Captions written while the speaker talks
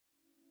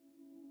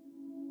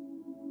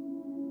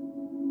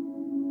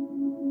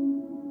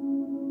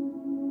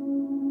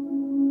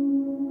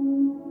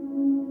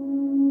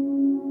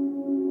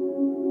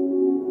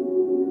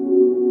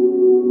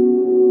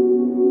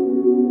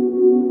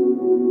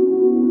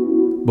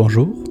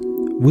Bonjour,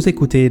 vous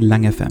écoutez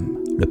Langue FM,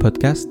 le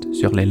podcast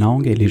sur les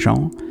langues et les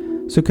gens,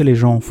 ce que les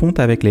gens font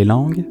avec les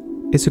langues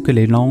et ce que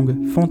les langues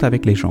font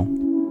avec les gens.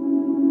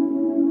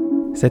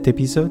 Cet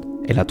épisode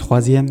est la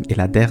troisième et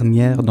la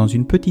dernière dans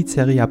une petite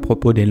série à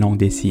propos des langues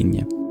des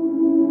signes.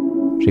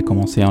 J'ai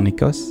commencé en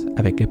Écosse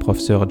avec les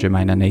professeurs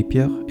Jemina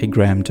Napier et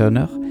Graham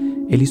Turner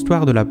et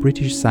l'histoire de la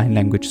British Sign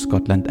Language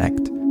Scotland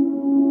Act.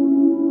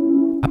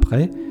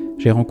 Après,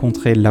 j'ai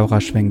rencontré Laura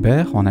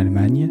Schwengber en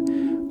Allemagne,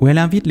 où elle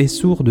invite les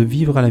sourds de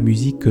vivre à la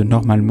musique que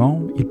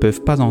normalement ils ne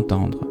peuvent pas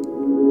entendre.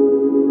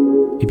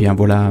 Et bien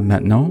voilà,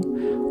 maintenant,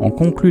 on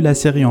conclut la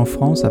série en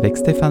France avec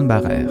Stéphan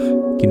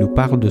qui nous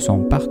parle de son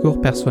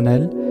parcours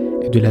personnel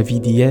et de la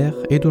vie d'hier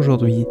et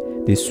d'aujourd'hui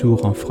des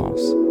sourds en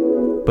France.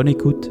 Bonne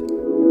écoute!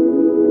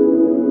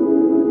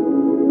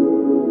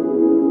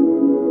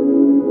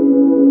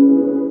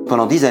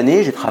 Pendant 10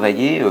 années, j'ai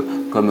travaillé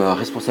comme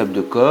responsable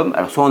de com,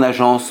 alors soit en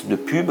agence de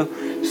pub,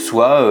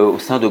 soit au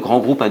sein de grands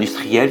groupes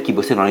industriels qui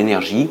bossaient dans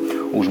l'énergie,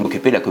 où je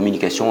m'occupais de la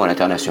communication à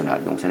l'international.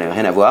 Donc ça n'avait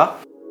rien à voir.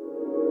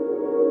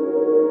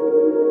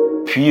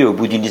 Puis au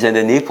bout d'une dizaine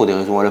d'années, pour des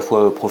raisons à la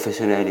fois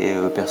professionnelles et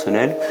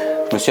personnelles,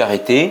 je me suis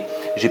arrêté.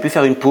 J'ai pu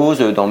faire une pause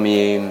dans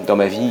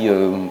ma vie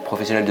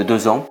professionnelle de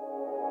 2 ans.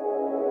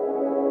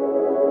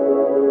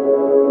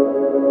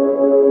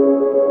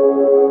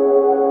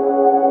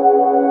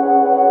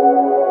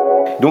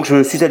 Donc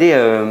je suis allé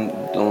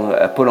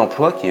à Pôle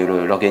emploi, qui est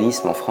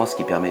l'organisme en France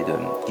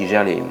qui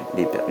gère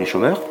les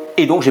chômeurs.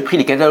 Et donc j'ai pris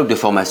les catalogues de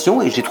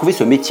formation et j'ai trouvé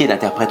ce métier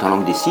d'interprète en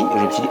langue des signes. Et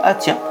je me suis dit, ah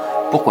tiens,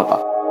 pourquoi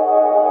pas.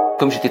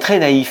 Comme j'étais très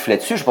naïf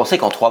là-dessus, je pensais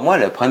qu'en 3 mois,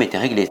 le problème était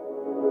réglé.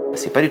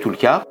 C'est pas du tout le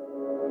cas.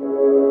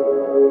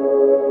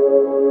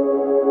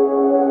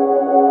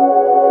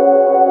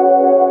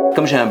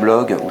 Comme j'ai un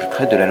blog où je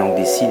traite de la langue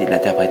des signes et de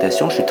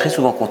l'interprétation, je suis très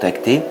souvent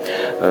contacté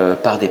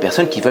par des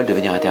personnes qui veulent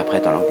devenir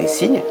interprètes en langue des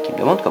signes, qui me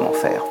demandent comment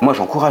faire. Moi,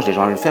 j'encourage les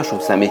gens à le faire, je trouve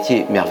que c'est un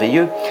métier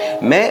merveilleux,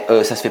 mais ça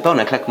ne se fait pas en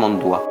un claquement de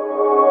doigts.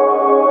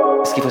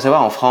 Ce qu'il faut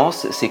savoir en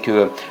France, c'est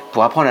que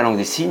pour apprendre la langue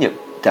des signes,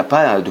 tu n'as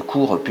pas de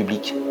cours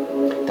publics.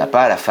 Tu n'as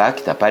pas à la fac,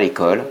 tu n'as pas à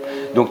l'école,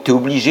 donc tu es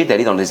obligé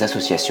d'aller dans des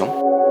associations.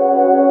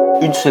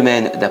 Une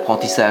semaine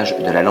d'apprentissage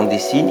de la langue des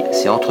signes,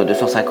 c'est entre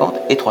 250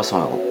 et 300 €.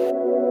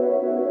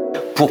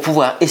 Pour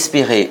pouvoir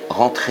espérer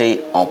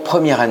rentrer en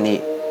première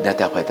année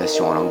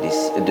d'interprétation en langue des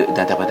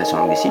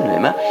signes, le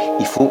M1,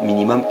 il faut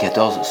minimum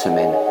 14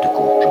 semaines de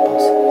cours, je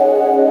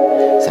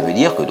pense. Ça veut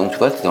dire que donc, tu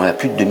vois, tu es dans la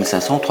plus de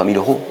 2500, 3000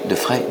 € de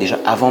frais, déjà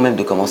avant même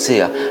de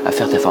commencer à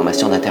faire ta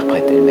formation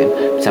d'interprète elle-même,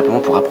 tout simplement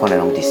pour apprendre la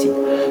langue des signes.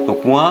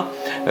 Donc moi,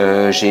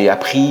 j'ai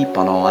appris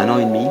pendant 1 an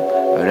et demi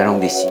la langue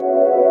des signes.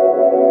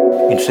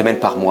 1 semaine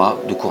par mois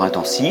de cours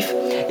intensifs,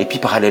 et puis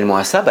parallèlement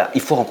à ça,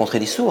 il faut rencontrer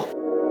des sourds.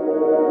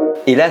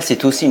 Et là,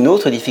 c'est aussi une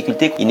autre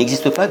difficulté. Il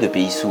n'existe pas de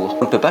pays sourds.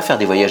 On ne peut pas faire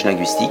des voyages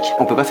linguistiques,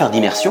 on ne peut pas faire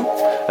d'immersion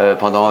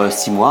pendant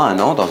 6 mois, 1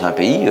 an dans un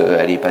pays,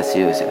 aller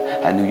passer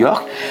à New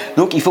York.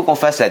 Donc il faut qu'on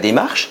fasse la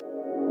démarche.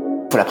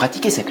 Il faut la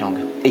pratiquer cette langue.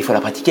 Et il faut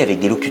la pratiquer avec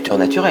des locuteurs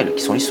naturels,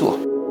 qui sont les sourds.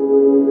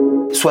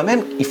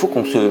 Soi-même, il faut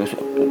qu'on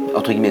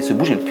se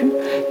bouger le cul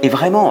et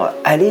vraiment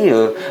aller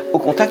au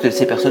contact de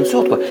ces personnes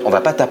sourdes, quoi. On ne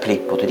va pas t'appeler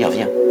pour te dire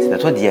viens, c'est à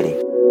toi d'y aller.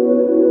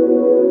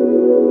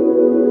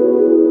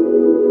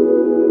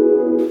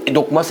 Et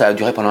donc moi, ça a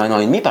duré pendant 1 an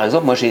et demi. Par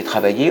exemple, moi j'ai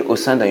travaillé au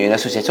sein d'une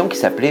association qui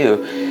s'appelait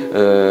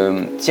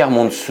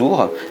Tiers-Monde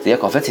Sourd. C'est-à-dire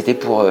qu'en fait, c'était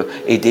pour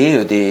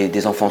aider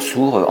des enfants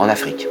sourds en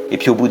Afrique. Et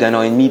puis au bout d'1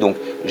 an et demi, donc,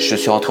 je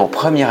suis rentré en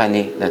première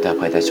année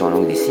d'interprétation en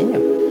langue des signes.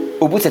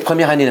 Au bout de cette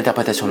première année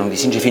d'interprétation en langue des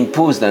signes, j'ai fait une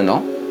pause d'1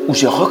 an où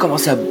j'ai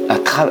recommencé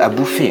à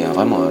bouffer,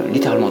 vraiment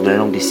littéralement de la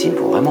langue des signes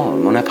pour vraiment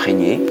m'en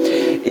imprégner.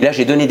 Et là,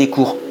 j'ai donné des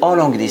cours en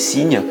langue des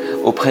signes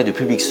auprès de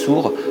publics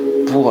sourds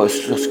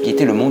sur ce qui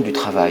était le monde du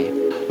travail.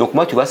 Donc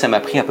moi, tu vois, ça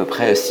m'a pris à peu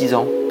près 6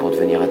 ans pour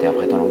devenir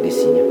interprète en langue des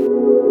signes.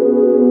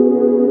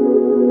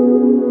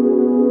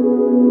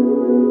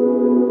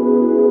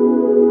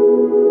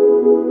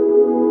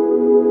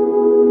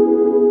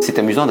 C'est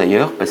amusant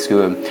d'ailleurs parce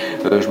que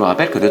je me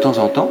rappelle que de temps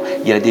en temps,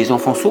 il y a des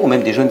enfants sourds ou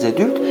même des jeunes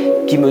adultes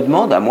qui me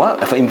demandent à moi,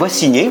 enfin ils me voient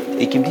signer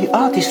et qui me disent «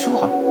 Ah, t'es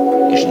sourd ?»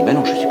 Et je dis « Ben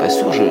non, je ne suis pas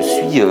sourd, je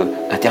suis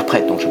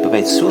interprète, donc je ne peux pas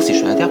être sourd si je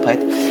suis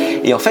interprète. »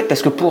 Et en fait,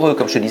 parce que pour eux,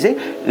 comme je te disais,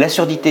 la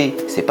surdité,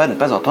 c'est pas de ne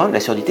pas entendre,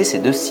 la surdité, c'est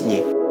de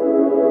signer.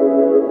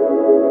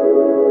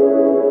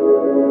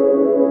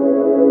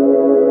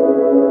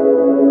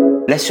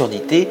 La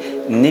surdité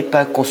n'est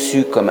pas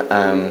conçue comme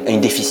une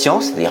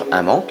déficience, c'est-à-dire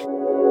un manque.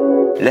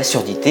 La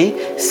surdité,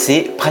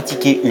 c'est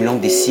pratiquer une langue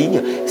des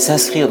signes,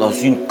 s'inscrire dans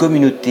une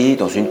communauté,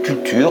 dans une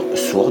culture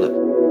sourde.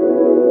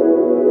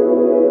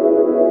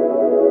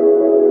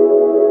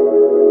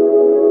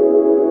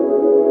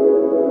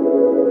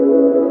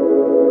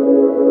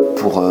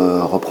 Pour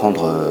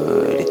reprendre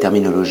les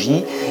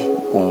terminologies,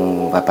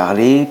 on va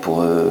parler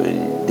pour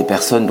des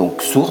personnes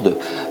donc sourdes,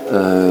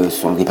 ce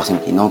sont des personnes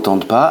qui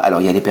n'entendent pas.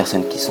 Alors il y a des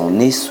personnes qui sont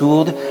nées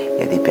sourdes,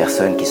 il y a des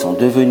personnes qui sont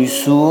devenues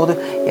sourdes,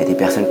 il y a des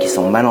personnes qui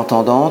sont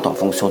malentendantes en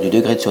fonction du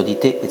degré de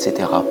surdité,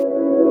 etc.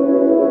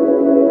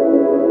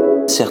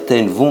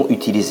 Certaines vont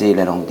utiliser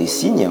la langue des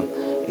signes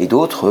et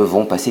d'autres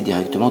vont passer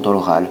directement dans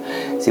l'oral.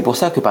 C'est pour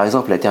ça que par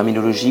exemple la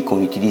terminologie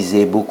qu'on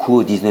utilisait beaucoup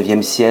au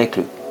XIXe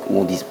siècle,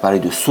 où on parlait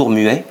de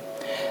sourds-muets,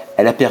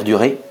 elle a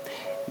perduré,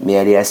 mais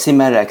elle est assez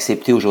mal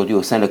acceptée aujourd'hui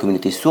au sein de la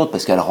communauté sourde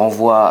parce qu'elle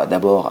renvoie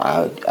d'abord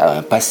à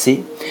un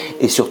passé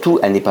et surtout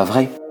elle n'est pas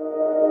vraie.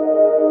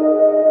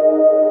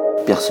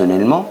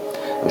 Personnellement,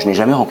 je n'ai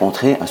jamais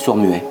rencontré un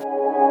sourd-muet.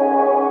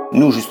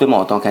 Nous, justement,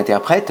 en tant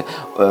qu'interprète,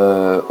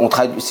 on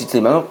traduit.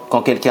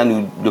 Quand quelqu'un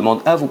nous demande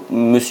 « Ah, vous,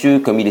 monsieur,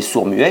 comme il est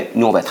sourd-muet »,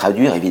 nous, on va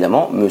traduire,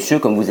 évidemment, « Monsieur,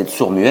 comme vous êtes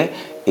sourd-muet »,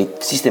 et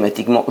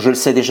systématiquement, je le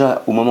sais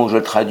déjà au moment où je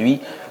le traduis,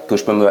 que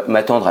je peux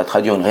m'attendre à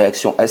traduire une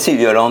réaction assez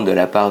violente de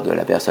la part de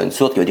la personne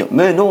sourde qui va dire «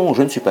 Mais non,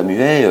 je ne suis pas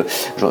muet,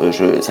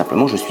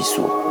 simplement, je suis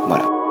sourd. »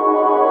 Voilà.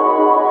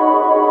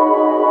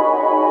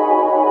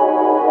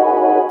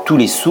 Tous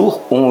les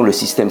sourds ont le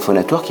système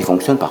phonatoire qui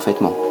fonctionne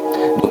parfaitement.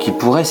 Donc ils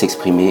pourraient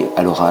s'exprimer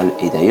à l'oral.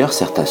 Et d'ailleurs,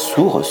 certains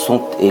sourds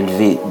sont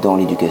élevés dans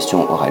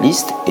l'éducation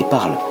oraliste et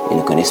parlent et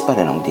ne connaissent pas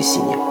la langue des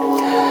signes.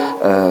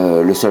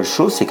 La seule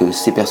chose, c'est que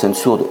ces personnes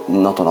sourdes,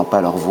 n'entendant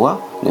pas leur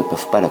voix, ne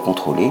peuvent pas la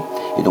contrôler.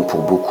 Et donc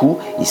pour beaucoup,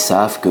 ils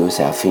savent que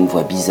ça a fait une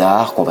voix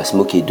bizarre, qu'on va se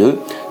moquer d'eux.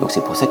 Donc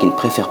c'est pour ça qu'ils ne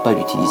préfèrent pas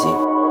l'utiliser.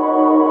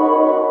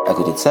 À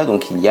côté de ça,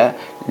 donc, il y a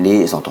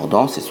les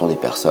entendants. Ce sont des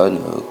personnes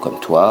comme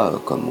toi,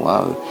 comme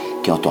moi,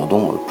 qui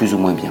entendons plus ou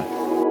moins bien.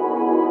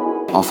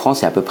 En France,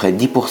 il y a à peu près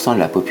 10% de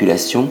la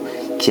population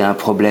qui a un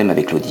problème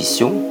avec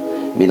l'audition.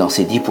 Mais dans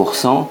ces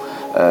 10%,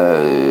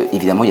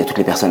 évidemment, il y a toutes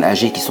les personnes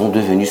âgées qui sont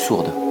devenues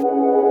sourdes.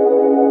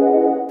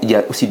 Il y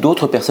a aussi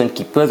d'autres personnes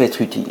qui peuvent être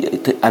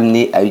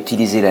amenées à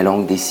utiliser la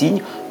langue des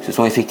signes. Ce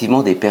sont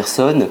effectivement des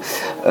personnes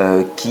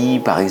qui,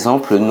 par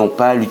exemple, n'ont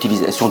pas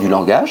l'utilisation du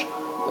langage.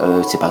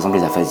 C'est par exemple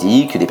les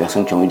aphasiques, des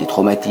personnes qui ont eu des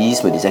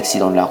traumatismes, des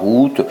accidents de la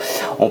route.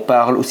 On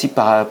parle aussi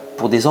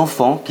pour des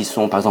enfants qui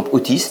sont par exemple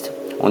autistes.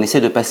 On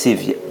essaie de passer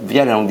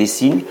via la langue des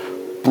signes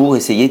pour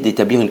essayer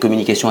d'établir une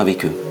communication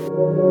avec eux.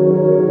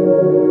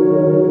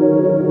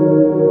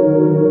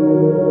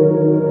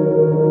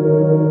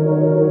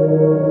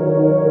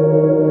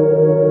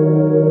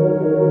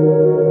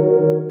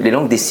 Les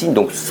langues des signes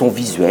donc, sont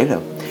visuelles,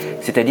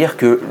 c'est-à-dire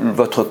que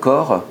votre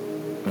corps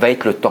va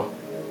être le temps.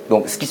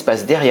 Donc ce qui se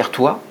passe derrière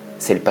toi,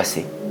 c'est le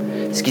passé.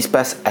 Ce qui se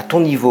passe à ton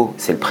niveau,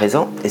 c'est le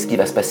présent. Et ce qui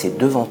va se passer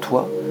devant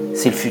toi,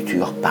 c'est le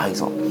futur, par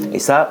exemple. Et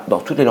ça, dans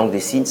toutes les langues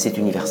des signes, c'est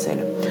universel.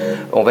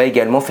 On va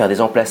également faire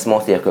des emplacements,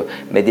 c'est-à-dire que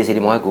mettre des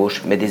éléments à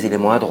gauche, mettre des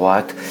éléments à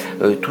droite.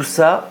 Tout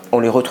ça, on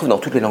les retrouve dans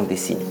toutes les langues des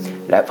signes.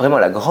 Vraiment,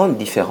 la grande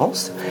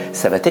différence,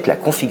 ça va être la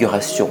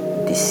configuration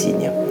des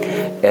signes.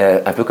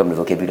 Un peu comme le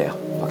vocabulaire,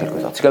 en quelque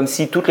sorte. C'est comme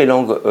si toutes les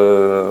langues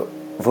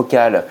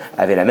vocales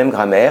avaient la même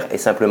grammaire et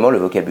simplement le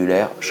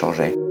vocabulaire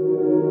changeait.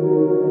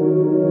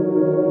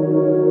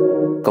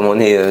 Comme on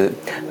est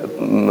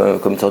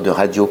comme une sorte de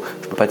radio,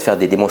 je ne peux pas te faire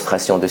des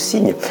démonstrations de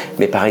signes,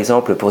 mais par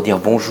exemple, pour dire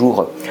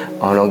bonjour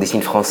en langue des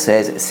signes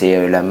française,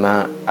 c'est la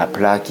main à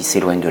plat qui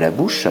s'éloigne de la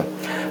bouche.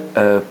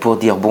 Pour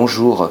dire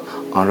bonjour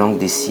en langue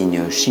des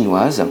signes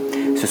chinoise,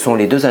 ce sont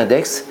les deux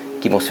index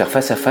qui vont se faire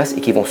face à face et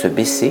qui vont se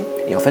baisser.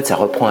 Et en fait, ça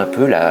reprend un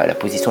peu la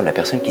position de la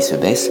personne qui se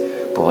baisse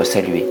pour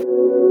saluer.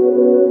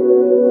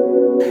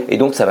 Et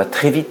donc ça va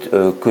très vite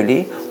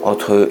coller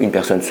entre une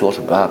personne sourde,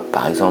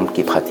 par exemple,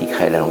 qui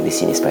pratiquerait la langue des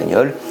signes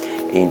espagnole,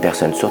 et une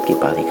personne sourde qui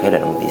pratiquerait la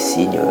langue des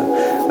signes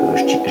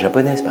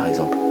japonaise, par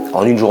exemple.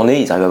 En une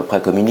journée, ils arrivent à peu près à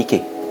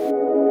communiquer.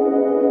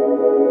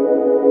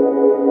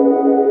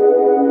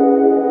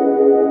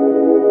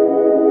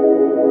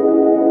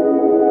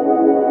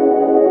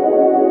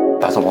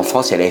 Par exemple, en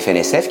France, il y a la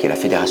FNSF, qui est la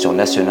Fédération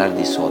nationale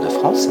des sourds de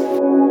France,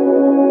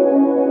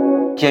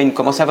 qui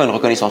commence à avoir une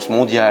reconnaissance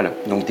mondiale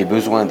donc des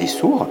besoins des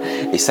sourds.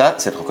 Et ça,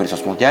 cette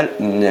reconnaissance mondiale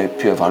n'a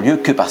pu avoir lieu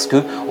que parce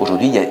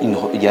qu'aujourd'hui, il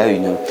y a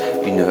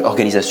une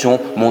organisation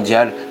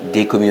mondiale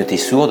des communautés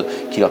sourdes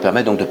qui leur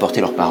permet donc de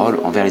porter leur parole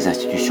envers les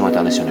institutions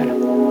internationales.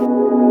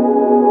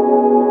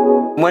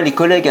 Moi, les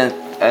collègues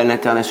à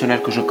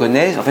l'international que je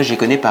connais, en fait, je les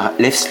connais par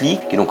l'EFSLI,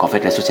 qui est donc en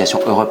fait l'association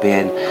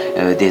européenne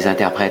des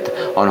interprètes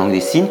en langue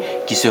des signes,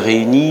 qui se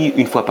réunit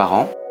une fois par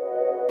an.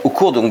 Au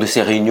cours donc de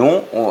ces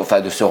réunions,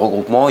 de ce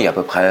regroupement, il y a à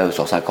peu près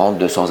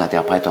 150-200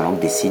 interprètes en langue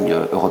des signes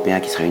européens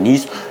qui se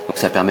réunissent. Donc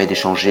ça permet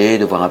d'échanger,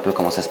 de voir un peu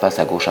comment ça se passe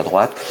à gauche, à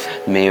droite.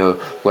 Mais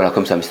voilà,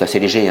 comme ça, mais c'est assez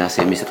léger, hein,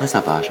 mais c'est très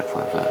sympa à chaque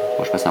fois.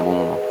 Moi, je passe un bon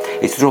moment.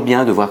 Et c'est toujours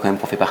bien de voir quand même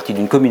qu'on fait partie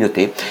d'une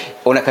communauté.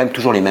 On a quand même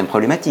toujours les mêmes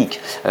problématiques,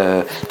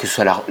 que ce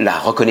soit la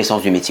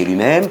reconnaissance du métier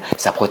lui-même,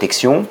 sa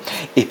protection,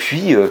 et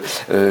puis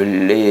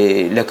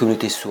la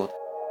communauté sourde.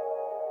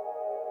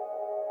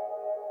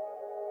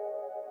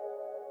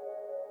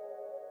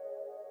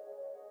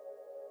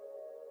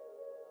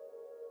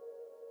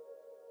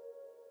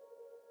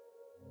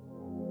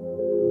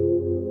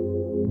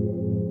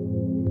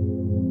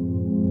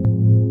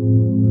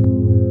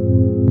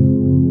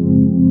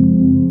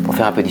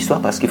 Un peu d'histoire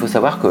parce qu'il faut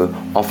savoir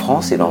qu'en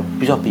France et dans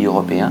plusieurs pays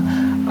européens,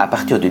 à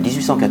partir de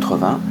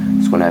 1880,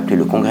 ce qu'on a appelé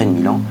le Congrès de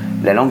Milan,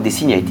 la langue des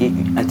signes a été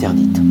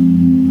interdite.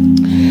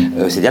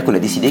 C'est-à-dire qu'on a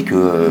décidé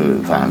que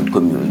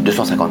comme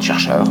 250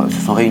 chercheurs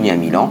se sont réunis à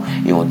Milan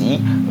et ont dit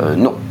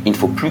non, il ne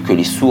faut plus que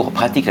les sourds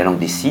pratiquent la langue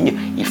des signes,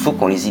 il faut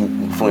qu'on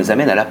les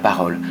amène à la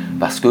parole.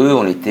 Parce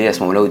qu'on était à ce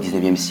moment-là au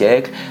 19e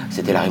siècle,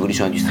 c'était la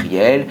révolution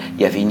industrielle,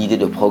 il y avait une idée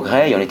de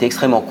progrès et on était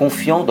extrêmement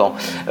confiant dans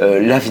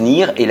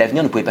l'avenir, et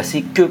l'avenir ne pouvait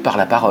passer que par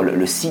la parole.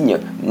 Le signe,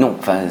 non,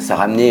 enfin, ça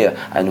ramenait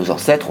à nos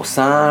ancêtres, aux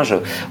singes,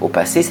 au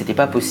passé, c'était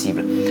pas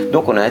possible.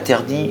 Donc on a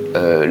interdit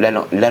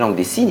la langue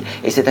des signes,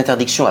 et cette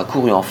interdiction a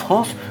couru en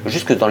France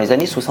jusque dans les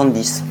années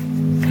 70.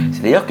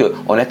 C'est-à-dire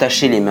qu'on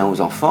attachait les mains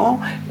aux enfants,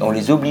 on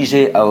les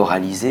obligeait à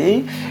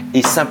oraliser,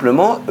 et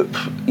simplement,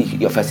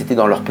 c'était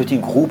dans leur petit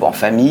groupe, en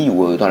famille,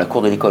 ou dans la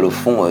cour de l'école au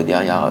fond,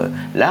 derrière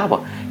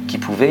l'arbre, qui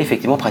pouvaient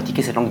effectivement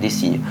pratiquer cette langue des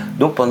signes.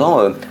 Donc pendant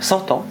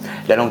 100 ans,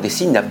 la langue des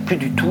signes n'a plus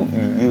du tout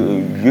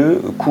eu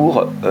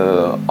cours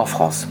en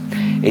France.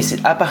 Et c'est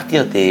à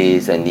partir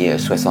des années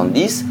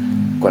 70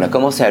 qu'on a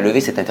commencé à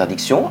lever cette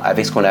interdiction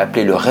avec ce qu'on a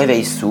appelé le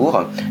réveil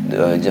sourd de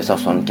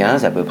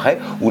 1975 à peu près,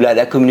 où là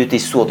la communauté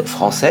sourde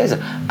française,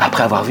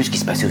 après avoir vu ce qui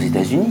se passait aux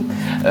États-Unis,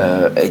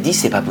 dit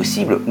c'est pas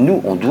possible,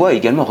 nous on doit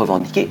également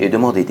revendiquer et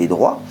demander des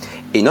droits,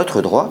 et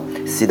notre droit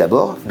c'est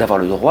d'abord d'avoir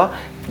le droit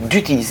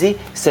d'utiliser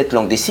cette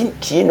langue des signes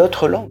qui est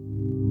notre langue.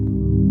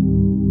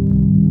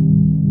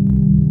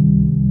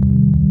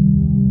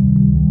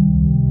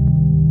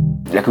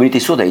 La communauté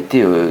sourde a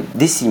été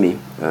décimée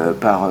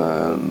par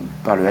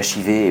le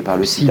HIV et par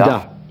le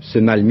sida. Ce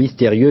mal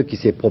mystérieux qui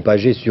s'est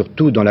propagé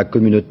surtout dans la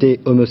communauté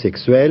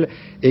homosexuelle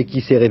et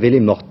qui s'est révélé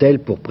mortel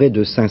pour près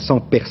de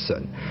 500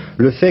 personnes.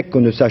 Le fait qu'on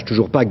ne sache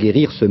toujours pas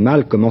guérir ce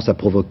mal commence à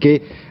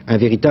provoquer un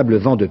véritable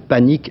vent de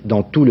panique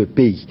dans tout le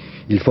pays.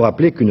 Il faut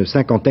rappeler qu'une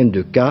 50aine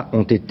de cas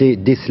ont été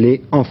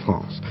décelés en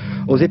France.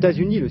 Aux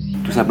États-Unis,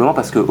 Tout simplement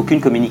parce qu'aucune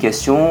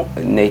communication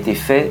n'a été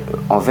faite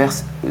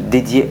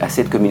dédiée à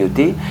cette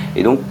communauté,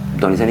 et donc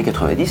dans les années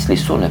 90, les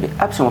sourds n'avaient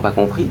absolument pas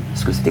compris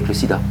ce que c'était que le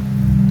sida.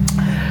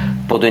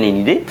 Pour donner une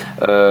idée,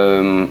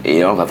 et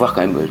là on va voir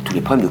quand même tous les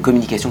problèmes de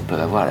communication que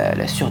peuvent avoir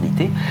la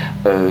surdité,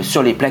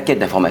 sur les plaquettes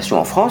d'information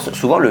en France,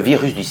 souvent le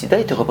virus du sida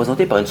était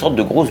représenté par une sorte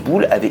de grosse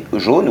boule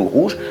jaune ou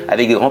rouge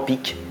avec des grands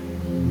pics.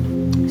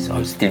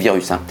 C'était le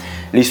virus.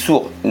 Les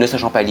sourds, ne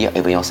sachant pas lire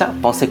et voyant ça,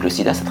 pensaient que le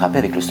sida s'attrapait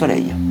avec le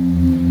soleil.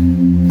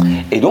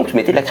 Et donc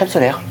mettaient de la crème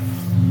solaire.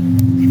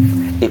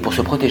 Et pour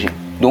se protéger.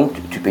 Donc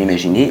tu peux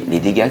imaginer les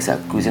dégâts que ça a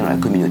causé dans la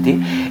communauté.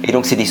 Et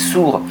donc c'est des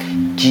sourds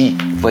qui,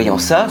 voyant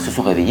ça, se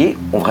sont réveillés,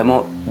 ont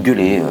vraiment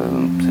gueulé,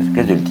 c'est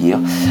place de le dire.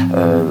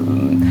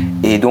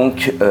 Et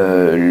donc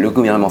le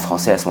gouvernement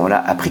français à ce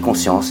moment-là a pris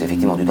conscience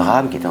effectivement du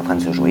drame qui était en train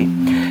de se jouer.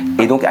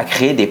 Et donc a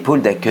créé des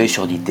pôles d'accueil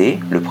surdité,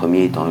 le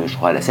premier étant, je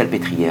crois, la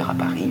Salpêtrière à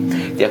Paris.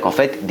 C'est-à-dire qu'en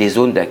fait, des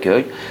zones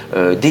d'accueil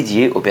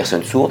dédiées aux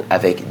personnes sourdes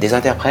avec des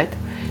interprètes,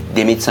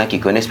 des médecins qui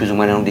connaissent plus ou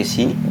moins la langue des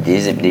signes,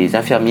 des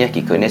infirmières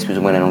qui connaissent plus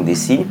ou moins la langue des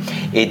signes,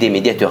 et des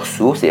médiateurs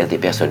sourds, c'est-à-dire des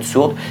personnes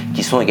sourdes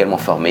qui sont également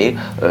formées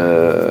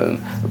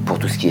pour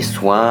tout ce qui est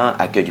soins,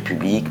 accueil du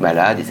public,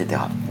 malades,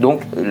 etc.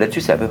 Donc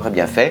là-dessus, c'est à peu près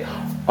bien fait.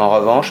 En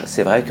revanche,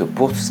 c'est vrai que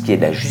pour ce qui est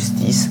de la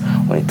justice,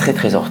 on est très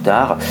très en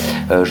retard.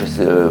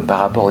 Par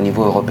rapport au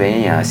niveau européen,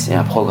 il y a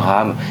un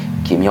programme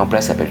qui est mis en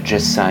place, s'appelle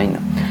Just Sign,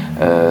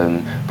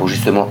 pour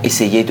justement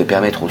essayer de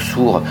permettre aux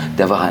sourds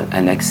d'avoir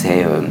un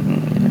accès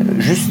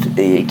juste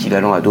et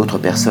équivalent à d'autres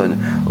personnes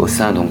au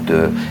sein donc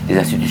des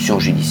institutions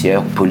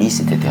judiciaires, police,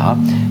 etc.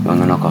 Mais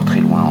on en est encore très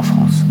loin en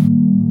France.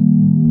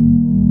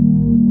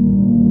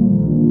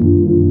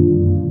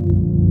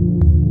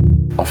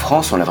 En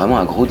France, on a vraiment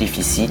un gros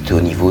déficit au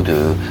niveau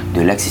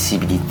de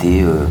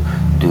l'accessibilité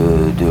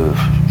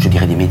je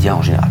dirais des médias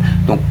en général.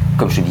 Donc,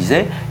 comme je te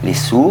disais, les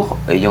sourds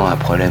ayant un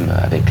problème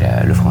avec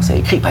le français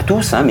écrit, pas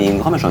tous, mais une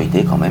grande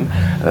majorité quand même,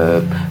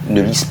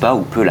 ne lisent pas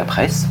ou peu la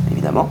presse,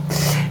 évidemment.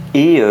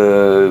 Et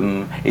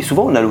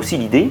souvent, on a aussi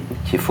l'idée,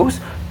 qui est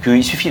fausse,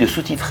 qu'il suffit de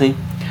sous-titrer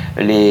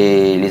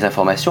les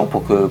informations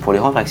pour les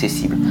rendre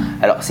accessibles.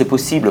 Alors, c'est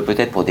possible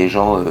peut-être pour des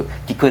gens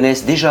qui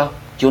connaissent déjà,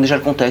 qui ont déjà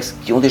le contexte,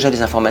 qui ont déjà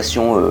des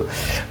informations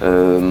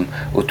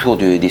autour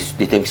des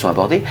thèmes qui sont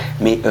abordés,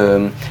 mais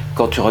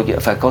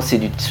quand c'est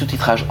du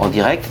sous-titrage en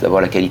direct,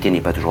 d'abord la qualité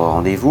n'est pas toujours au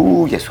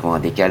rendez-vous, il y a souvent un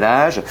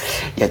décalage,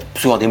 il y a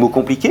souvent des mots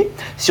compliqués.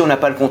 Si on n'a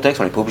pas le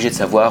contexte, on n'est pas obligé de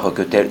savoir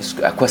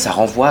à quoi ça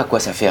renvoie, à quoi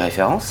ça fait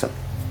référence.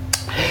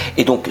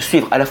 Et donc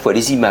suivre à la fois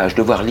les images,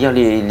 devoir lire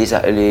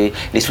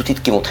les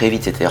sous-titres qui vont très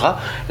vite, etc.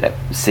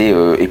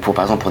 Et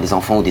par exemple pour des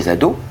enfants ou des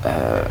ados,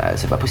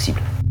 c'est pas possible.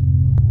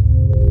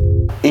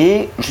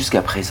 Et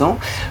jusqu'à présent,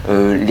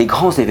 les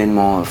grands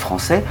événements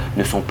français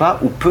ne sont pas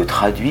ou peu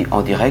traduits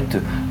en direct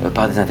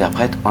par des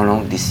interprètes en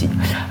langue des signes.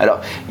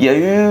 Alors, il y a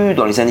eu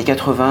dans les années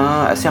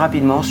 80, assez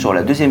rapidement, sur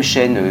la deuxième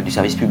chaîne du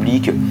service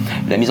public,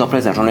 la mise en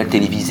place d'un journal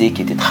télévisé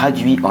qui était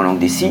traduit en langue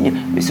des signes,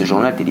 mais ce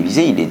journal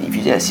télévisé, il est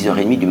diffusé à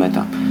 6h30 du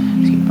matin.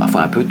 Ce qui est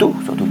parfois un peu tôt,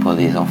 surtout pour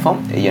des enfants.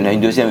 Et il y en a une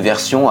deuxième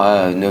version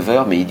à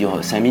 9h, mais il dure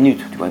 5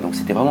 minutes, tu vois, donc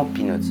c'était vraiment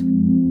peanuts.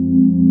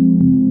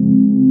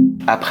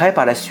 Après,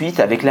 par la suite,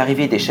 avec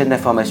l'arrivée des chaînes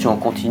d'information en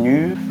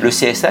continu, le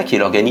CSA, qui est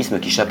l'organisme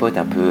qui chapeaute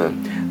un peu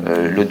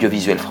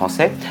l'audiovisuel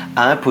français,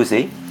 a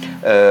imposé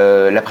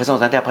la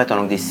présence d'interprètes en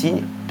langue des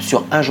signes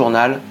sur un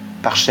journal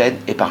par chaîne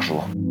et par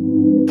jour.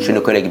 Chez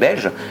nos collègues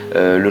belges,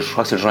 je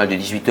crois que c'est le journal de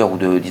 18h ou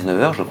de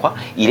 19h, je crois,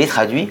 il est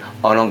traduit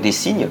en langue des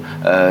signes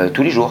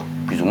tous les jours,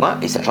 plus ou moins,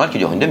 et c'est un journal qui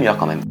dure une demi-heure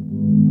quand même.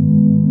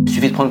 Il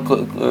suffit de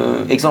prendre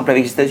exemple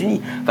avec les États-Unis.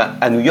 Enfin,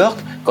 à New York,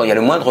 quand il y a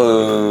le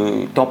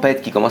moindre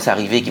tempête qui commence à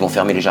arriver, qui vont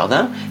fermer les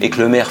jardins, et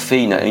que le maire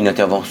fait une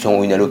intervention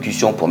ou une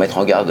allocution pour mettre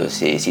en garde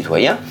ses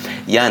citoyens,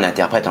 il y a un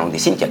interprète en langue des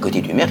signes qui est à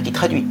côté du maire qui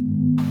traduit.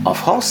 En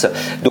France,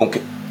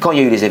 donc, quand il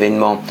y a eu les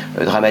événements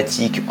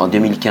dramatiques en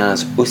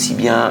 2015, aussi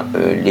bien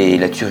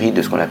la tuerie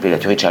de ce qu'on appelait la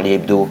tuerie de Charlie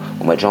Hebdo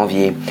au mois de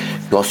janvier,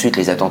 puis ensuite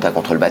les attentats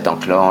contre le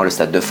Bataclan, le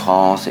Stade de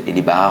France et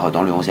les bars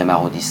dans le 11e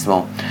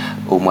arrondissement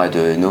au mois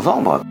de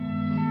novembre.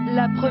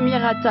 La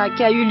première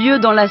attaque a eu lieu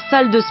dans la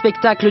salle de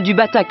spectacle du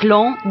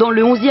Bataclan, dans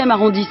le 11e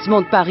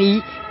arrondissement de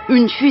Paris.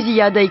 Une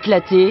fusillade a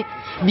éclaté,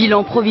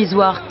 bilan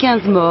provisoire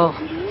 15 morts.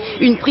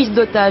 Une prise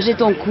d'otage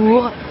est en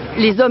cours,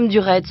 les hommes du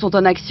raid sont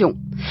en action.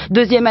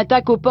 Deuxième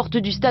attaque aux portes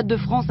du Stade de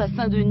France à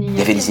Saint-Denis. Il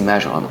y avait des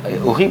images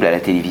horribles à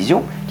la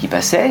télévision qui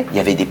passaient. Il y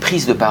avait des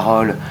prises de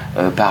parole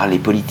par les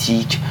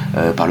politiques,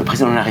 par le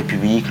président de la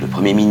République, le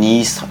Premier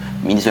ministre,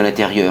 le ministre de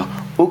l'Intérieur.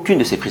 Aucune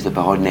de ces prises de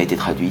parole n'a été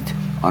traduite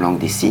en langue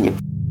des signes.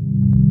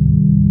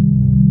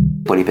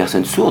 Pour les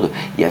personnes sourdes,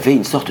 il y avait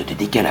une sorte de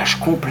décalage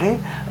complet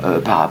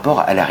par rapport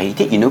à la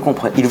réalité.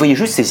 Ils voyaient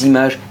juste ces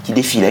images qui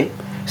défilaient,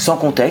 sans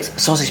contexte,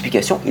 sans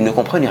explication. Ils ne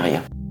comprenaient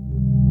rien.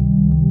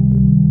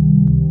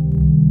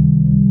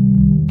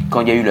 Quand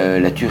il y a eu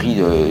la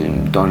tuerie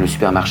dans le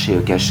supermarché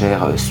Cacher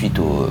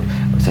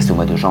ça c'est au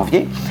mois de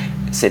janvier,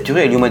 cette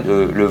tuerie a eu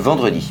lieu le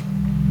vendredi.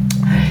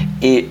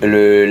 Et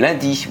le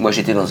lundi, moi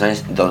j'étais dans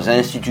un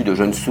institut de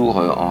jeunes sourds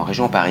en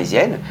région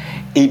parisienne,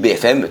 et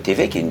BFM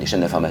TV, qui est une des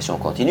chaînes d'information en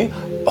continu,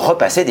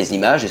 repassait des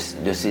images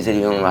de ces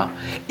événements-là.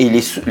 Et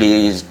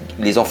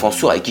les enfants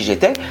sourds avec qui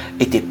j'étais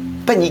étaient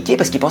paniqués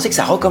parce qu'ils pensaient que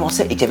ça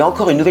recommençait et qu'il y avait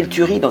encore une nouvelle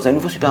tuerie dans un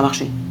nouveau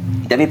supermarché.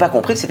 Ils n'avaient pas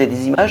compris que c'était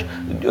des images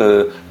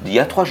d'il y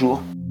a 3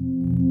 jours.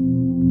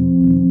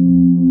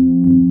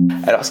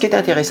 Alors, ce qui est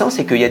intéressant,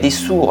 c'est qu'il y a des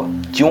sourds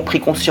qui ont pris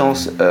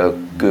conscience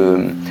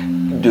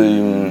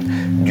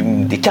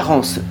des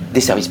carences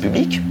des services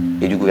publics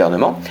et du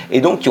gouvernement, et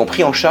donc qui ont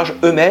pris en charge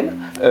eux-mêmes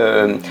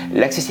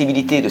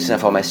l'accessibilité de ces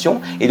informations,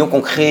 et donc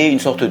ont créé une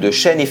sorte de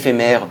chaîne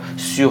éphémère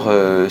sur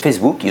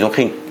Facebook. Ils ont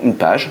créé une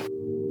page.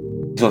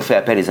 Ils ont fait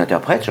appel à des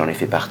interprètes, j'en ai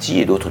fait partie,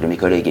 et d'autres de mes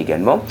collègues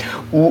également,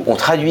 où on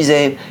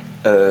traduisait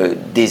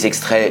des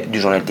extraits du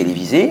journal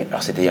télévisé.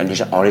 Alors c'était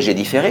en léger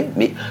différé,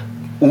 mais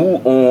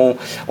où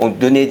on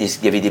donnait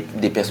il y avait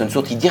des personnes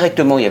sourdes qui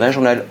directement, il y avait un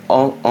journal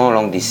en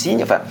langue des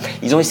signes. Enfin,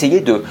 ils ont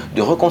essayé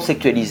de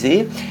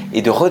recontextualiser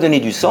et de redonner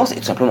du sens et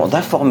tout simplement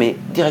d'informer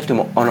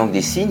directement en langue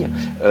des signes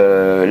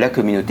la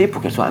communauté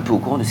pour qu'elle soit un peu au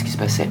courant de ce qui se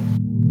passait.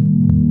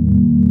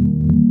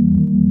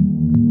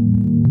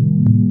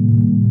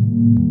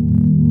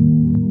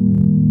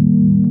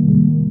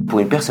 Pour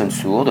une personne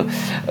sourde,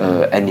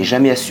 elle n'est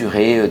jamais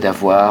assurée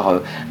d'avoir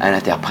un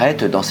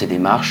interprète dans ses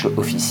démarches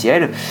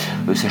officielles,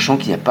 sachant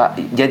qu'il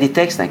y a des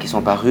textes qui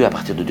sont parus à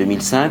partir de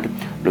 2005.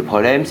 Le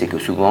problème, c'est que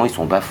souvent, ils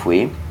sont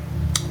bafoués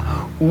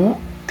ou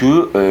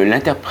que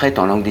l'interprète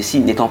en langue des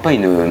signes, n'étant pas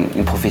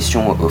une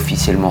profession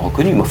officiellement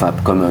reconnue, mais enfin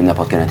comme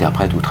n'importe quel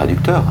interprète ou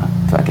traducteur,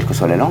 enfin quelle que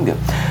soit la langue,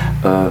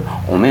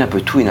 on met un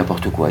peu tout et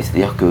n'importe quoi.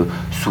 C'est-à-dire que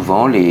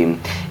souvent, dans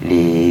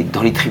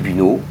les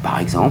tribunaux, par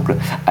exemple,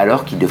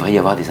 alors qu'il devrait y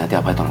avoir des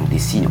interprètes en langue des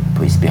signes, on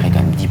peut espérer quand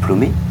même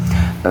diplômés,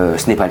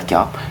 ce n'est pas le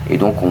cas. Et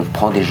donc on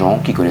prend des gens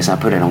qui connaissent un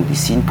peu la langue des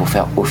signes pour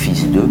faire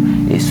office d'eux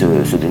et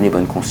se donner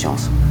bonne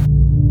conscience.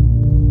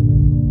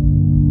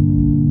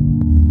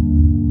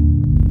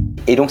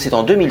 Et donc c'est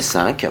en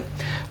 2005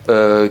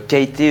 qu'a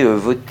été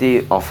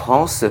votée en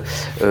France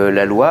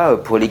la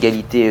loi pour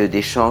l'égalité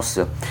des chances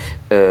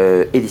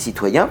et des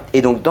citoyens.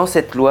 Et donc dans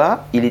cette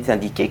loi, il est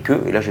indiqué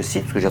que, et là je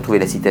cite parce que j'ai retrouvé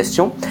la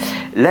citation,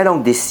 « La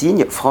langue des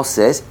signes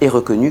française est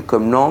reconnue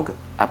comme langue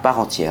à part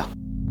entière ».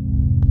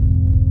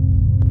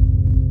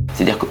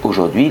 C'est-à-dire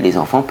qu'aujourd'hui, les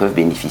enfants peuvent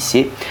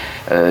bénéficier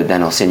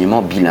d'un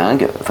enseignement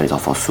bilingue, enfin les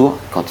enfants sourds,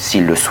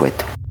 s'ils le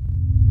souhaitent.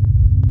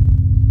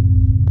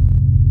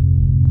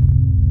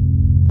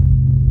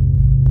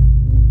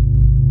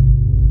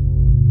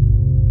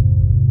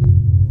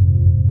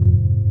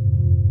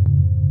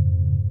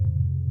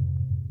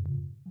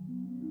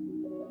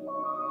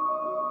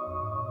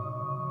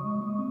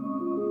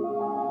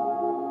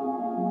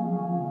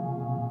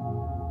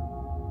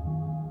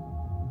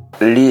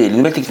 Les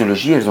nouvelles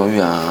technologies, elles ont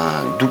eu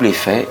un double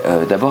effet.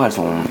 D'abord,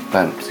 ce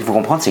qu'il faut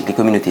comprendre, c'est que les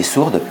communautés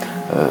sourdes,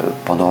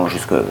 pendant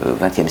jusqu'au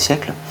XXe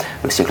siècle,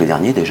 le siècle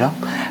dernier déjà,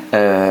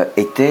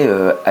 étaient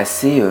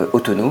assez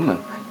autonomes,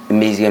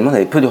 mais également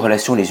n'avaient peu de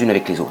relations les unes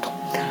avec les autres.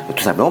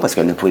 Tout simplement parce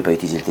qu'elles ne pouvaient pas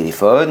utiliser le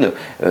téléphone.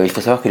 Il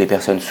faut savoir que les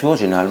personnes sourdes,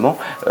 généralement,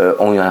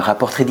 ont eu un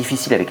rapport très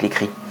difficile avec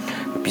l'écrit,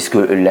 puisque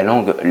la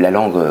langue,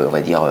 on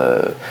va dire,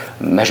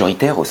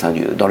 majoritaire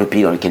dans le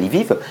pays dans lequel ils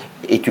vivent,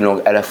 est une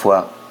langue à la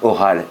fois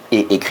orale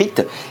et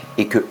écrite,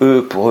 et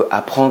que pour eux,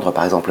 apprendre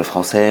par exemple le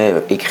français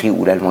écrit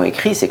ou l'allemand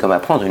écrit, c'est comme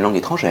apprendre une langue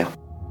étrangère.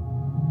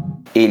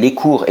 Et les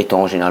cours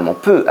étant généralement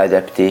peu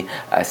adaptés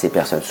à ces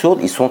personnes sourdes,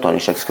 ils sont en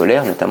échec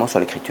scolaire, notamment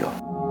sur l'écriture.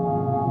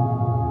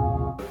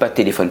 pas de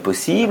téléphone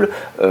possible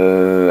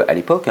à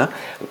l'époque, hein,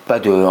 pas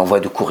d'envoi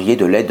de courrier,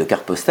 de lettres, de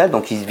cartes postales,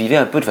 donc ils vivaient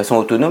un peu de façon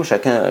autonome,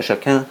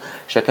 chacun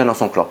dans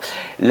son clan.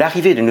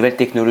 L'arrivée de nouvelles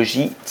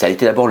technologies, ça a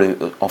été d'abord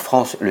en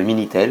France le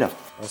Minitel.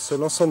 En se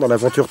lançant dans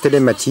l'aventure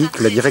télématique,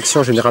 la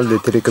Direction générale des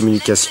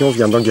télécommunications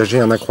vient d'engager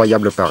un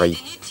incroyable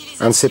pari.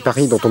 Un de ces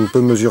paris dont on ne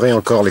peut mesurer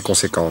encore les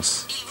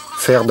conséquences.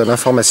 Faire de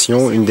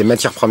l'information une des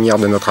matières premières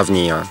de notre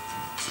avenir.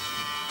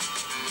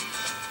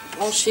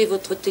 Branchez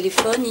votre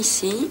téléphone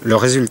ici. Le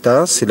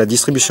résultat, c'est la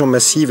distribution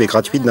massive et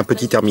gratuite d'un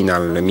petit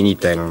terminal, le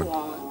Minitel.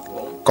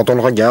 Quand on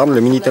le regarde,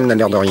 le Minitel n'a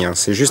l'air de rien,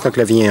 c'est juste un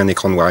clavier et un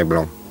écran noir et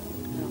blanc.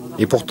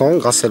 Et pourtant,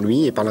 grâce à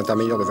lui et par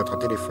l'intermédiaire de votre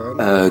téléphone...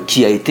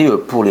 qui a été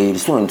pour les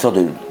sourds une sorte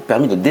de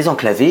permis de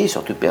désenclaver,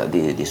 surtout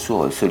des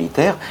sourds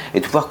solitaires, et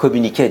de pouvoir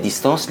communiquer à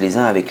distance les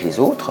uns avec les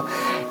autres.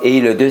 Et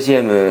le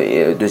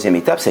deuxième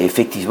étape, ça a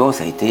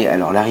été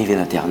alors l'arrivée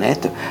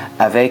d'Internet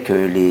avec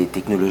les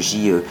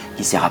technologies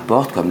qui s'y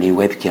rapportent, comme les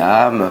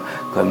webcams,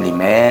 comme les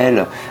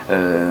mails,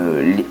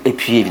 et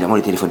puis évidemment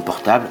les téléphones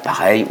portables,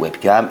 pareil,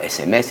 webcam,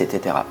 SMS,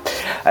 etc.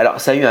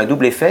 Alors ça a eu un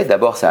double effet.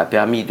 D'abord, ça a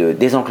permis de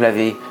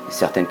désenclaver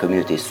certaines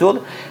communautés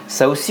sourdes.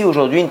 Ça a aussi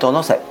aujourd'hui une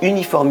tendance à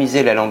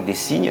uniformiser la langue des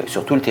signes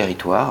sur tout le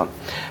territoire.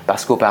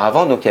 Parce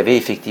qu'auparavant, donc, il y avait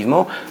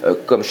effectivement,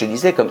 comme je te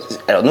disais,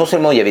 alors non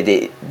seulement il y avait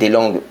des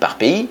langues par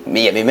pays, mais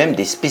il y avait même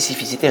des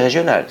spécificités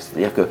régionales.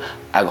 C'est-à-dire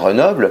qu'à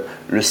Grenoble,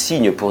 le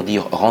signe pour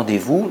dire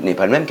rendez-vous n'est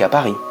pas le même qu'à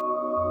Paris.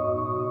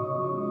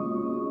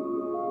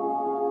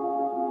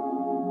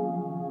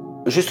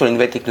 Juste sur les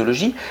nouvelles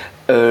technologies,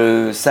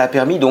 ça a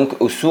permis donc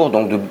aux sourds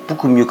de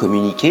beaucoup mieux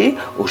communiquer.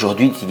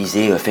 Aujourd'hui,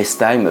 utiliser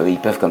FaceTime, ils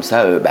peuvent comme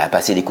ça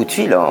passer des coups de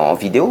fil en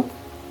vidéo.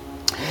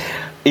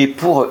 Et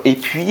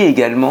puis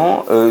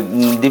également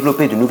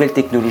développer de nouvelles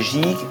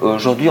technologies.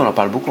 Aujourd'hui, on en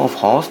parle beaucoup en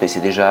France, mais c'est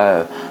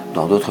déjà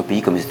dans d'autres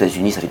pays comme les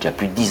États-Unis, ça fait déjà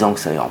plus de 10 ans que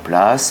ça est en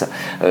place,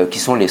 qui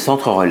sont les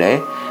centres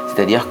relais.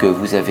 C'est-à-dire que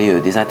vous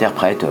avez des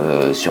interprètes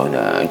sur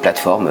une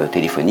plateforme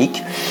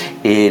téléphonique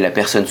et la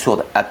personne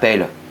sourde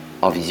appelle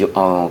en visio.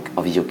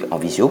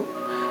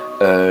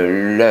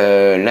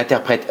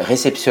 L'interprète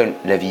réceptionne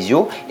la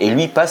visio et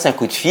lui passe un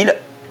coup de fil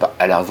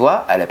à la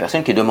voix à la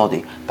personne qui est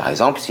demandée. Par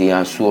exemple, si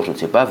un sourd, je ne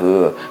sais pas,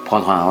 veut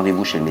prendre un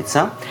rendez-vous chez le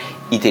médecin,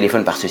 il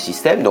téléphone par ce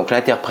système, donc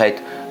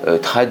l'interprète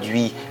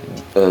traduit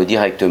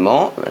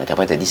directement,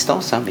 l'interprète à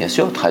distance, bien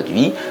sûr,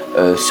 traduit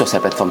sur sa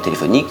plateforme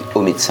téléphonique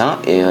au médecin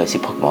et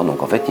réciproquement.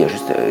 Donc en fait, il y a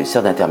juste une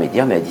sorte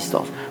d'intermédiaire, mais à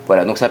distance.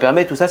 Voilà, donc ça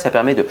permet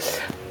de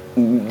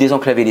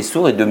désenclaver les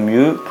sourds et de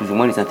mieux, plus ou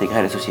moins, les intégrer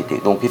à la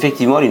société. Donc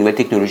effectivement, les nouvelles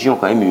technologies ont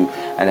quand même eu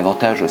un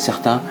avantage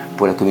certain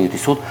pour la communauté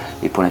sourde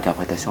et pour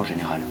l'interprétation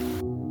générale.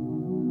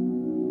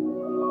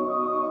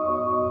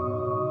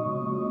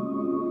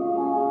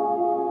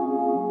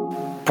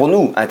 Pour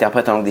nous,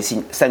 interprètes en langue des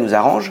signes, ça nous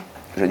arrange,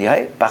 je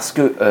dirais, parce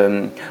que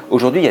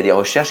aujourd'hui, il y a des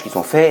recherches qui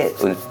sont faites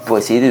pour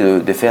essayer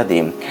de faire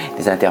des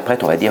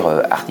interprètes, on va dire,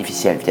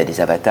 artificiels, via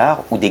des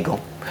avatars ou des gants.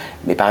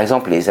 Mais par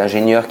exemple, les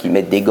ingénieurs qui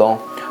mettent des gants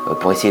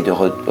pour essayer de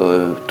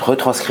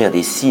retranscrire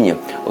des signes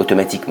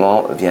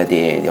automatiquement via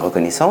des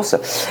reconnaissances,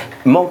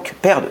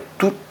 perdent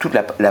toute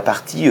la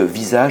partie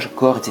visage,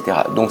 corps, etc.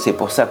 Donc c'est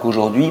pour ça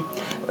qu'aujourd'hui,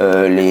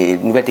 les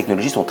nouvelles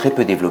technologies sont très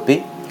peu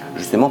développées,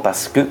 justement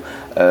parce que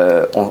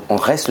on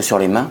reste sur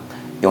les mains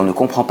et on ne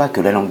comprend pas que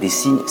la langue des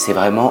signes, c'est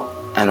vraiment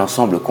un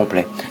ensemble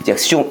complet. C'est-à-dire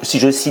que si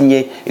je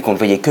signais et qu'on ne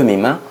voyait que mes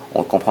mains, on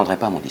ne comprendrait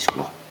pas mon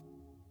discours.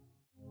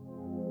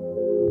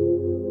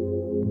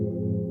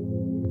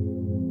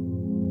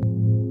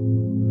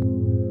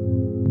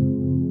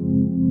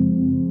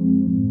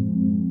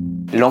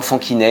 L'enfant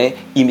qui naît,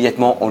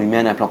 immédiatement on lui met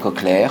un implant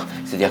cochléaire,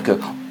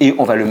 et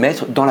on va le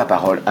mettre dans la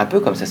parole, un peu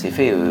comme ça s'est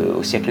fait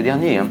au siècle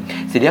dernier.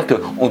 C'est-à-dire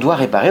qu'on doit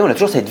réparer, on a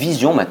toujours cette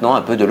vision maintenant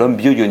un peu de l'homme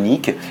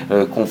bionique,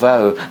 qu'on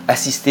va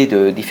assister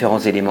de différents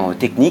éléments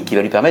techniques qui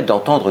va lui permettre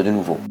d'entendre de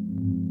nouveau.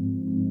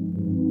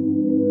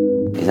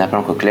 Les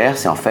implants cochléaires,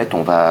 c'est en fait,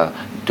 on va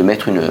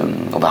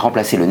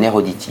remplacer le nerf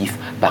auditif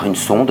par une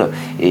sonde,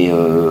 et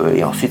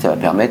ensuite ça va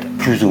permettre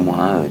plus ou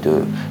moins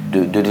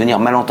de devenir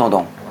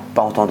malentendant.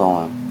 Pas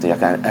entendant,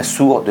 c'est-à-dire qu'un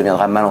sourd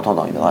deviendra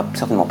malentendant, il ne deviendra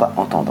certainement pas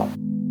entendant.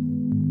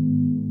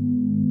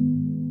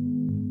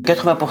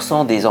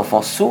 80% des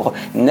enfants sourds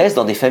naissent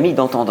dans des familles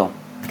d'entendants.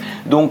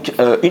 Donc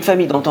une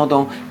famille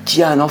d'entendants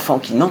qui a un enfant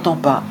qui n'entend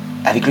pas,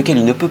 avec lequel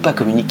il ne peut pas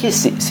communiquer,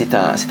 c'est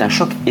un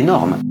choc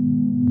énorme.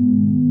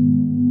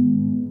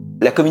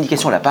 La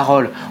communication, la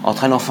parole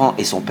entre un enfant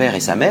et son père et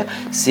sa mère,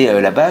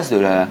 c'est la base de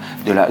la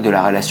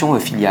relation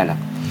filiale.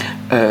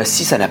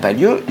 Si ça n'a pas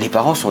lieu, les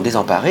parents sont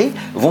désemparés,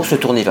 vont se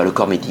tourner vers le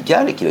corps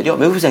médical et qui va dire «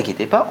 mais vous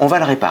inquiétez pas, on va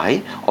le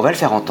réparer, on va le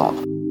faire entendre ».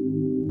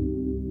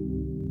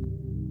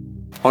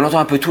 On entend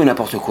un peu tout et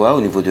n'importe quoi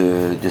au niveau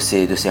de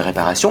ces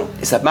réparations,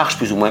 et ça marche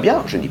plus ou moins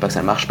bien, je ne dis pas que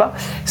ça ne marche pas,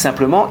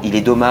 simplement il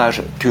est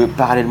dommage que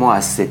parallèlement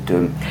à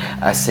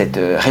cette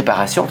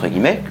réparation, entre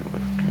guillemets,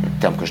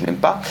 terme que je n'aime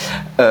pas,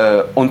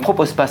 on ne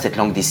propose pas cette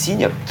langue des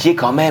signes, qui est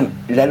quand même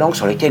la langue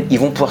sur laquelle ils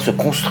vont pouvoir se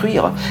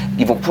construire,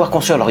 ils vont pouvoir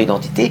construire leur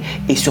identité,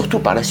 et surtout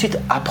par la suite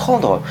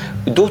apprendre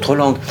d'autres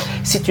langues.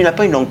 Si tu n'as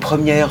pas une langue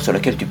première sur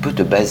laquelle tu peux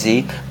te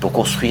baser pour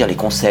construire les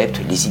concepts,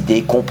 les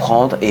idées,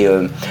 comprendre et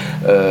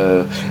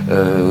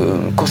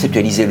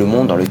conceptualiser le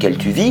monde dans lequel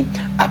tu vis,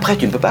 après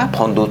tu ne peux pas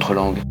apprendre d'autres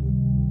langues.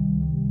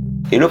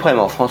 Et le problème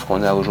en France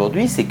qu'on a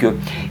aujourd'hui, c'est qu'il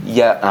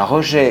y a un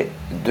rejet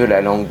de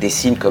la langue des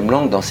signes comme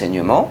langue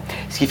d'enseignement,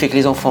 ce qui fait que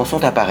les enfants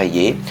sont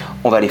appareillés,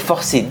 on va les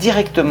forcer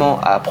directement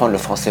à apprendre le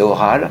français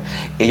oral,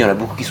 et il y en a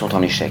beaucoup qui sont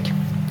en échec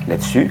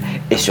là-dessus.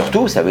 Et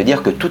surtout, ça veut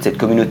dire que toute cette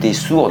communauté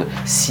sourde,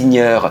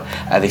 signeur,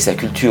 avec sa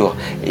culture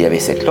et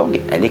avec cette langue,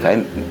 elle est quand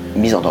même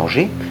mise en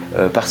danger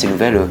par ces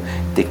nouvelles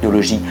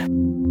technologies.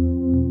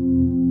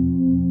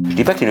 Je ne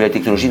dis pas que les nouvelles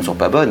technologies ne sont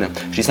pas bonnes,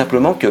 je dis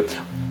simplement que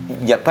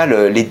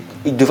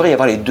il devrait y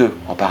avoir les deux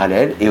en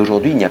parallèle, et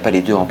aujourd'hui il n'y a pas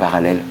les deux en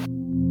parallèle.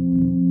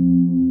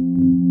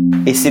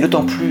 Et c'est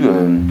d'autant plus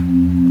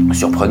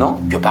surprenant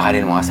que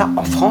parallèlement à ça,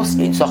 en France, il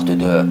y a une sorte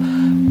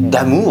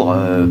d'amour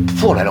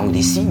pour la langue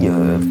des signes,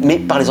 mais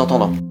par les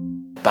entendants.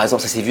 Par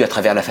exemple, ça s'est vu à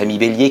travers La Famille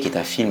Bélier, qui est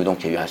un film donc,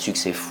 qui a eu un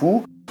succès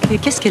fou. Et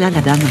qu'est-ce qu'elle a,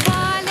 la dame?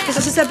 Ça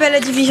s'appelle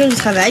la division du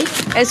travail.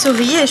 Elle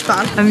sourit et je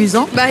parle.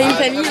 Amusant. Une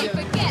famille.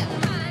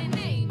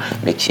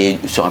 Mais qui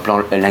est sur un plan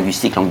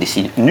linguistique, langue des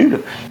signes, nul,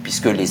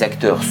 puisque les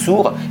acteurs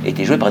sourds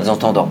étaient joués par des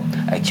entendants,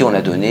 à qui on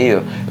a donné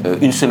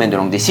une semaine de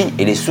langue des signes,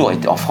 et les sourds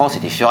en France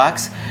étaient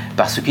furax,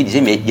 parce qu'ils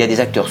disaient mais il y a des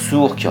acteurs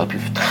sourds qui auraient pu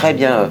très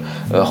bien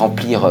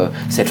remplir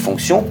cette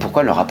fonction,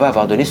 pourquoi ne leur a pas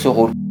avoir donné ce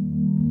rôle?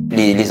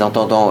 Les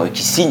entendants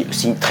qui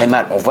signent très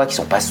mal, on voit qu'ils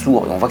ne sont pas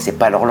sourds, on voit que ce n'est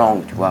pas leur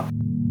langue, tu vois.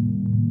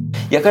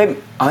 Il y a quand même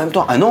en même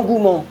temps un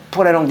engouement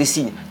pour la langue des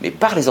signes, mais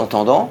par les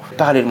entendants.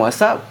 Parallèlement à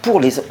ça, pour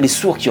les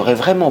sourds qui auraient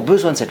vraiment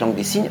besoin de cette langue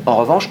des signes, en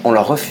revanche, on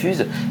leur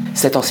refuse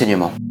cet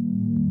enseignement.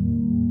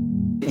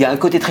 Il y a un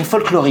côté très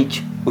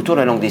folklorique autour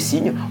de la langue des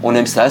signes. On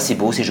aime ça, c'est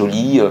beau, c'est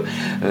joli,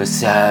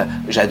 ça,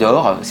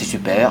 j'adore, c'est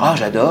super,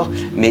 j'adore.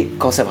 Mais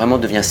quand ça vraiment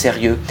devient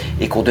sérieux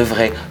et qu'on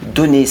devrait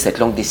donner cette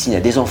langue des signes à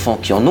des enfants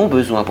qui en ont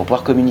besoin pour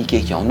pouvoir communiquer,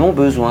 qui en ont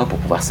besoin pour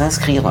pouvoir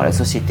s'inscrire dans la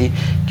société,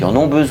 qui en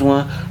ont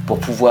besoin pour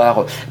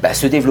pouvoir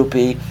se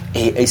développer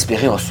et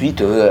espérer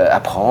ensuite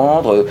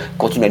apprendre,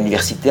 continuer à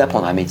l'université,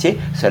 apprendre un métier,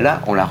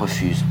 celle-là, on la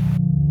refuse.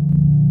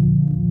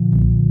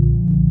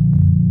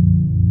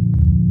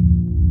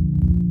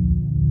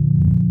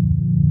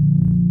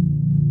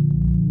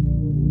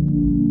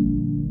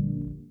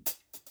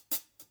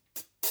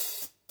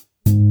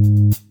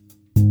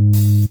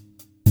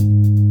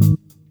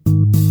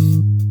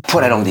 Pour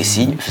la langue des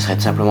signes, ce serait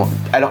tout simplement...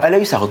 Alors, elle a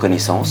eu sa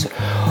reconnaissance.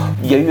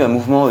 Il y a eu un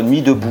mouvement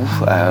Nuit debout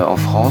en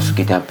France,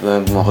 qui était un peu un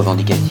mouvement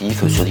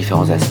revendicatif sur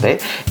différents aspects.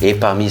 Et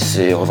parmi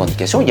ces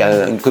revendications, il y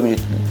a une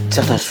communauté...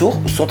 Certains sourds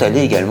sont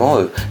allés également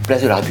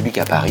place de la République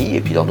à Paris,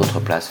 et puis dans d'autres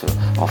places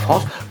en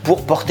France,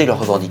 pour porter leurs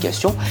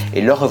revendications.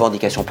 Et leur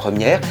revendication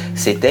première,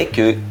 c'était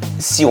que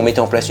si on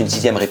mettait en place une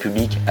 6e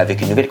République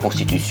avec une nouvelle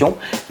constitution,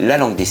 la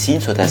langue des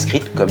signes soit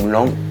inscrite comme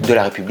langue de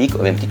la République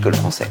au même titre que le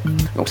français.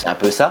 Donc c'est un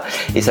peu ça,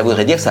 et ça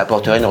voudrait dire que ça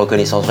apporterait une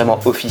reconnaissance vraiment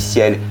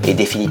officielle et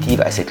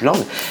définitive à cette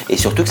langue, et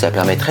surtout que ça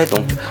permettrait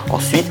donc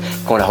ensuite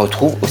qu'on la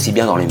retrouve aussi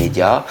bien dans les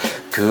médias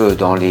que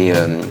dans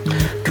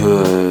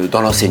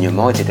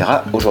l'enseignement, etc.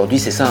 Aujourd'hui,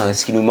 c'est ça,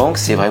 ce qui nous manque,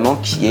 c'est vraiment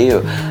qu'il y ait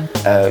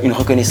une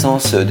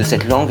reconnaissance de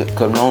cette langue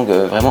comme langue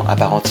vraiment à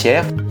part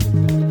entière.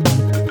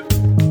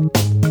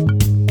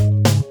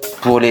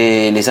 Pour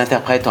les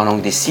interprètes en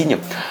langue des signes,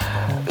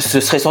 ce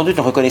serait sans doute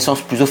une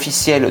reconnaissance plus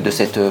officielle de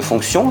cette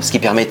fonction, ce qui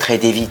permettrait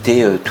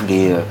d'éviter tous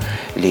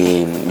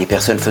les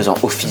personnes faisant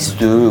office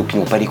d'eux, ou qui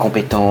n'ont pas les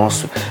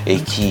compétences et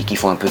qui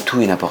font un peu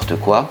tout et n'importe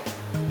quoi,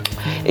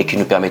 et qui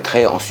nous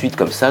permettrait ensuite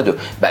comme ça de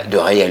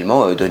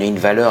réellement donner une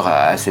valeur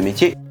à ce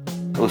métier.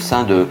 Au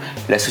sein de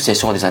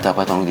l'association des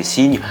interprètes en langue des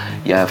signes,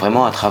 il y a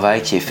vraiment un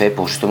travail qui est fait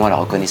pour justement la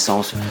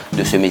reconnaissance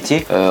de ce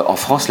métier. En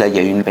France, là, il y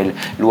a une belle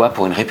loi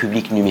pour une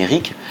république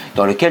numérique,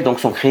 dans lequel donc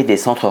sont créés des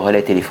centres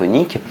relais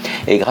téléphoniques.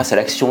 Et grâce à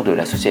l'action de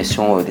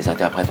l'association des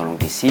interprètes en langue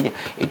des signes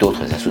et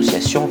d'autres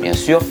associations, bien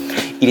sûr,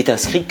 il est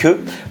inscrit que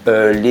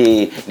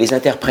les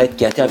interprètes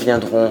qui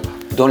interviendront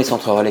dans les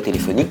centres relais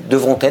téléphoniques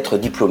devront être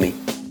diplômés.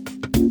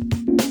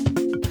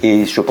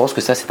 Et je pense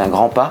que ça, c'est un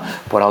grand pas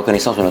pour la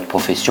reconnaissance de notre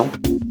profession.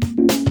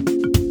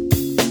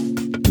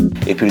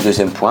 Et puis le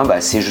deuxième point,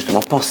 c'est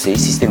justement penser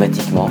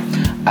systématiquement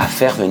à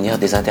faire venir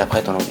des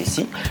interprètes en langue des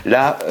signes.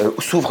 Là,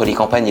 s'ouvrent les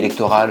campagnes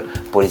électorales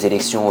pour les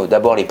élections,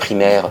 d'abord les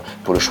primaires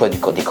pour le choix des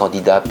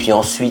candidats, puis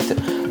ensuite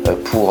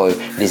pour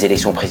les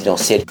élections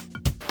présidentielles.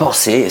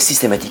 Penser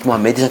systématiquement à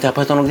mettre des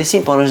interprètes en langue des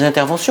signes pendant les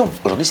interventions.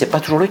 Aujourd'hui, c'est pas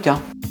toujours le cas.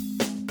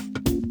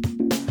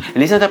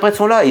 Les interprètes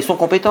sont là, ils sont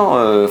compétents.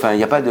 Il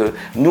n'y a pas de...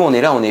 Nous, on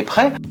est là, on est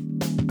prêts.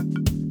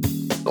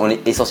 On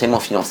est essentiellement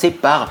financé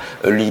par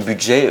les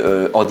budgets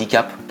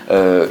handicap.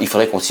 Il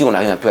faudrait qu'on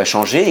arrive un peu à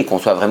changer et qu'on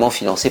soit vraiment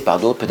financé par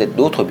peut-être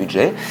d'autres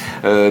budgets.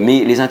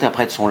 Mais les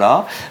interprètes sont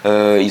là,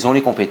 ils ont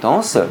les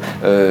compétences,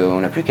 on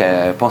n'a plus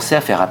qu'à penser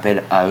à faire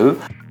appel à eux.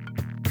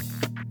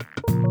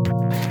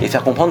 Et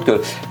faire comprendre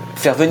que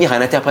Faire venir un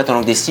interprète en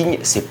langue des signes,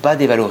 c'est pas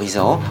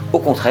dévalorisant. Au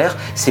contraire,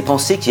 c'est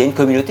penser qu'il y a une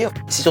communauté.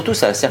 C'est surtout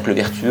ça, un cercle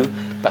vertueux,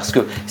 parce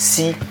que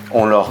si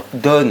on leur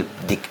donne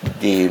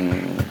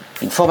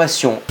une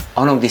formation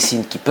en langue des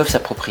signes qu'ils peuvent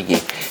s'approprier,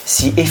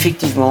 si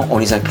effectivement on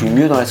les inclut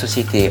mieux dans la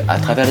société à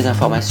travers les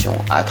informations,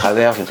 à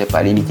travers, je ne sais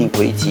pas, les meetings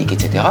politiques,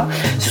 etc.,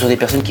 ce sont des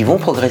personnes qui vont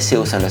progresser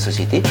au sein de la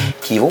société,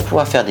 qui vont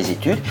pouvoir faire des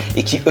études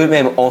et qui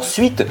eux-mêmes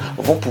ensuite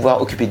vont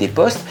pouvoir occuper des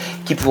postes,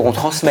 qui pourront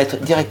transmettre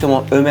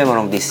directement eux-mêmes en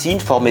langue des signes,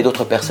 former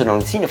d'autres personnes en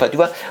langue des signes. Enfin, tu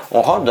vois,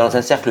 on rentre dans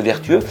un cercle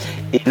vertueux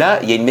et là,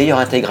 il y a une meilleure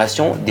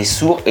intégration des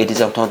sourds et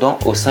des entendants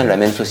au sein de la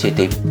même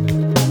société.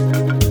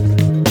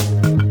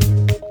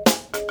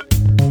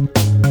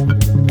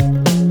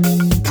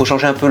 Il faut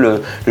changer un peu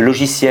le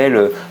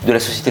logiciel de la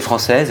société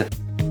française.